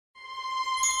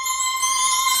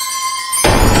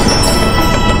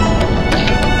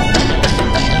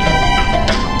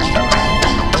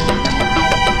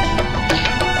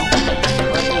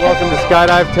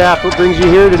Skydive Taft. What brings you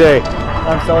here today?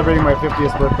 I'm celebrating my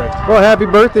 50th birthday. Well, happy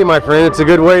birthday, my friend. It's a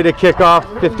good way to kick off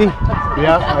 50.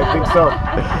 Yeah, I think so.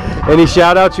 Any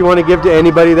shout outs you want to give to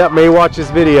anybody that may watch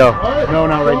this video? No,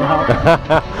 not right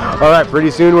now. All right,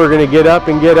 pretty soon we're going to get up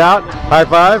and get out. High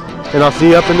five, and I'll see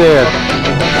you up in there.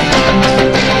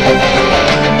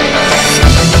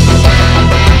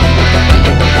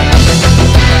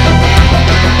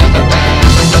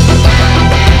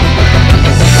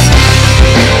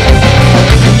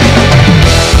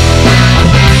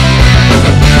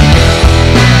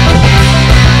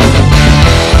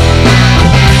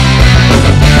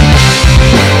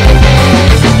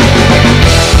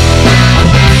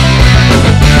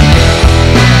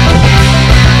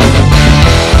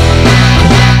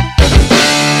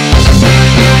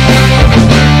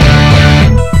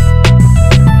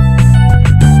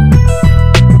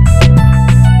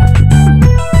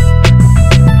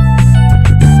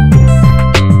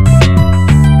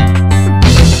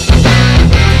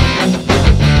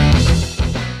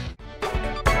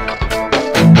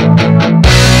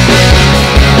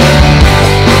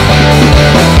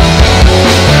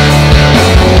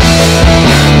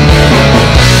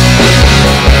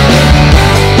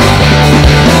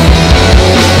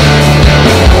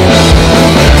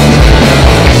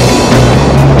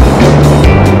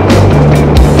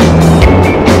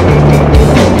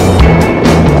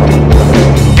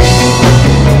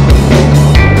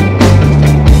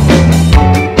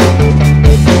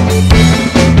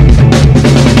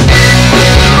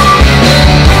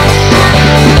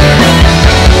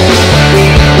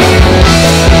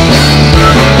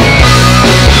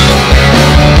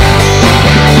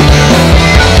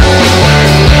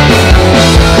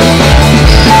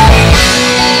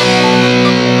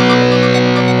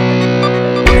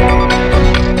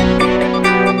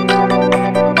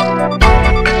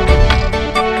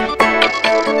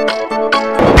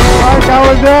 How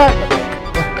was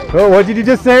that? Oh, what did you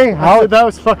just say? How? That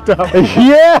was fucked up.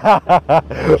 Yeah!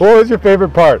 What was your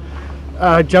favorite part?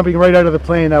 Jumping right out of the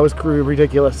plane. That was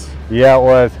ridiculous. Yeah, it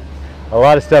was. A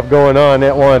lot of stuff going on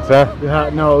at once, huh? Yeah,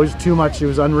 no, it was too much. It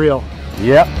was unreal.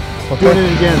 Yep. Doing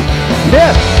it again.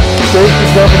 Yes! Thanks for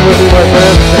jumping with me, my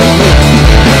friend.